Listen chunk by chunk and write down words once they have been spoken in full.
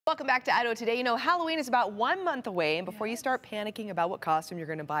Welcome back to Idaho Today. You know, Halloween is about 1 month away, and before you start panicking about what costume you're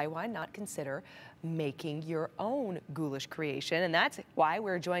going to buy, why not consider making your own ghoulish creation? And that's why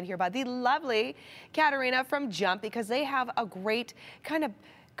we're joined here by the lovely Katerina from Jump, because they have a great kind of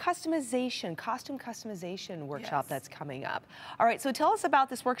costume customization workshop that's coming up. All right, so tell us about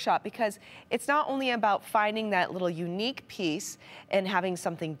this workshop, because it's not only about finding that little unique piece and having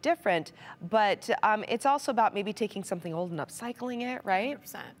something different, but it's also about maybe taking something old and upcycling it, right?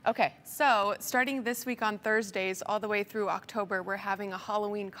 100%. Okay. So starting this week on Thursdays all the way through October, we're having a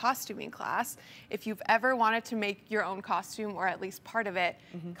Halloween costuming class. If you've ever wanted to make your own costume, or at least part of it,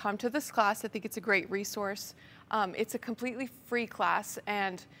 come to this class. I think it's a great resource. It's a completely free class,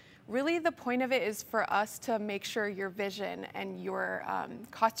 and really the point of it is for us to make sure your vision and your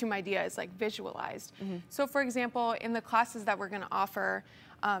costume idea is like visualized. So for example, in the classes that we're going to offer,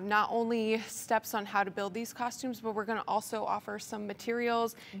 not only steps on how to build these costumes, but we're going to also offer some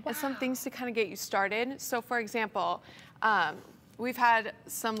materials and some things to kind of get you started. So for example, we've had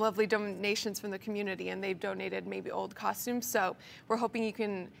some lovely donations from the community, and they've donated maybe old costumes. So we're hoping you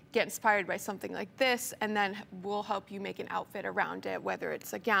can get inspired by something like this, and then we'll help you make an outfit around it, whether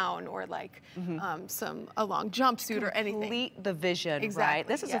it's a gown or like a long jumpsuit or anything. Complete the vision, Exactly, right?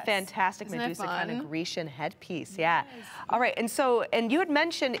 This is a fantastic Isn't Medusa kind of fun? Grecian headpiece, yeah. All right, and you had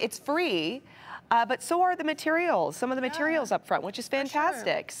mentioned it's free. But so are the materials, some of the materials up front, which is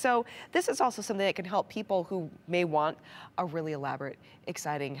fantastic. So this is also something that can help people who may want a really elaborate,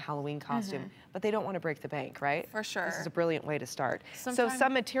 exciting Halloween costume, but they don't want to break the bank, right? For sure. This is a brilliant way to start. Sometimes, so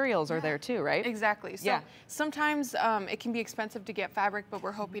some materials are there too, right? Exactly. So sometimes it can be expensive to get fabric, but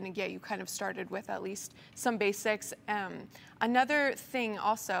we're hoping to get you kind of started with at least some basics. Another thing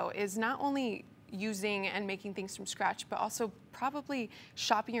also is not only using and making things from scratch, but also probably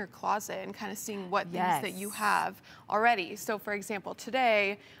shopping your closet and kind of seeing what things that you have already. So for example,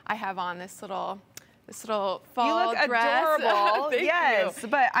 today I have on this little fall you look dress. adorable. Yes,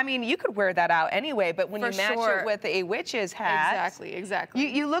 but I mean, you could wear that out anyway, but when you match it with a witch's hat.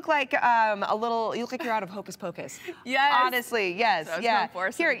 Exactly. You look like you look like you're out of Hocus Pocus. Yes. Honestly, yes,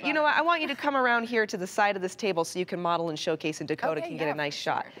 so Here, you know what? I want you to come around here to the side of this table so you can model and showcase, and Dakota can get a nice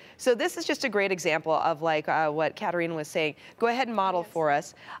shot. So this is just a great example of like what Katerina was saying. Go ahead and model for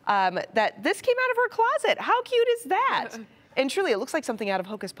us. That this came out of her closet. How cute is that? And truly, it looks like something out of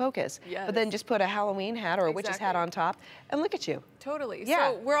Hocus Pocus. But then just put a Halloween hat or a witch's hat on top, and look at you. Totally.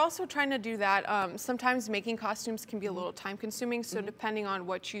 So we're also trying to do that. Sometimes making costumes can be a little time consuming. So depending on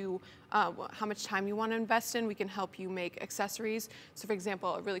what you, how much time you want to invest in, we can help you make accessories. So for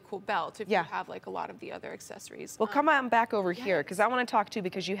example, a really cool belt if you have like a lot of the other accessories. Well, come on back over here, because I want to talk to you,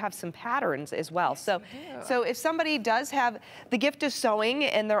 because you have some patterns as well. So if somebody does have the gift of sewing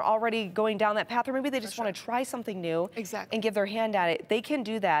and they're already going down that path, or maybe they just want to try something new and give their hand at it, they can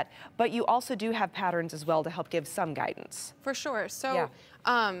do that. But you also do have patterns as well to help give some guidance. For sure. So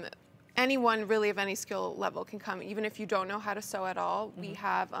anyone really of any skill level can come, even if you don't know how to sew at all. We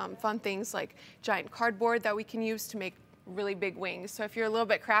have fun things like giant cardboard that we can use to make really big wings. So if you're a little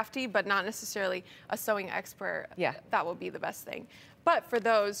bit crafty but not necessarily a sewing expert, that will be the best thing. But for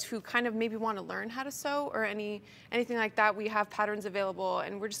those who kind of maybe want to learn how to sew or anything like that, we have patterns available,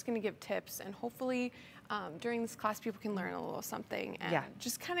 and we're just going to give tips, and hopefully during this class people can learn a little something and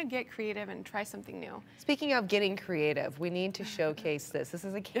just kind of get creative and try something new. Speaking of getting creative, we need to showcase this. This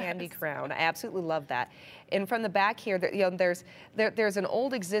is a candy crown. I absolutely love that. And from the back here, you know, there's an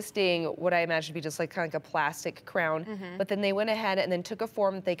old existing, what I imagine to be just like kind of like a plastic crown, but then they went ahead and then took a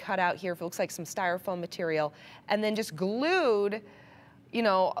form that they cut out here. It looks like some styrofoam material, and then just glued, you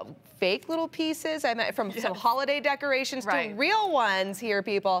know, fake little pieces from some holiday decorations to real ones here,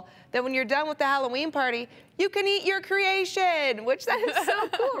 people, that when you're done with the Halloween party, you can eat your creation, which that is so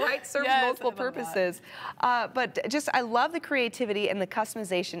cool, right? Serves multiple purposes. But just, I love the creativity and the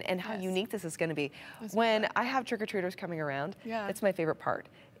customization and how unique this is going to be. When I have trick-or-treaters coming around, that's my favorite part,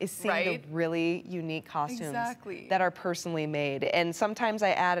 is seeing the really unique costumes that are personally made. And sometimes I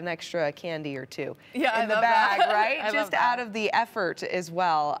add an extra candy or two in the bag, right? Just out of the effort as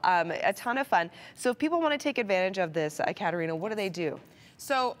well. A ton of fun. So if people want to take advantage of this, Katerina, what do they do?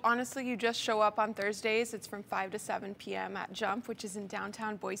 So honestly, you just show up on Thursdays. It's from 5 to 7 p.m. at Jump, which is in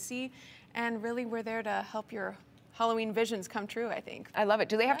downtown Boise. And really, we're there to help your Halloween visions come true, I think. I love it.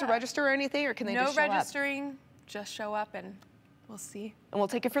 Do they have to register or anything, or can they just show up? No registering, just show up, and we'll see. And we'll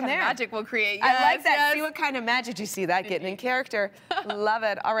take it from there. What kind of magic we'll create. I like that. See what kind of magic you see that getting in character. Love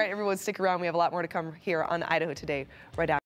it. All right, everyone, stick around. We have a lot more to come here on Idaho Today right after.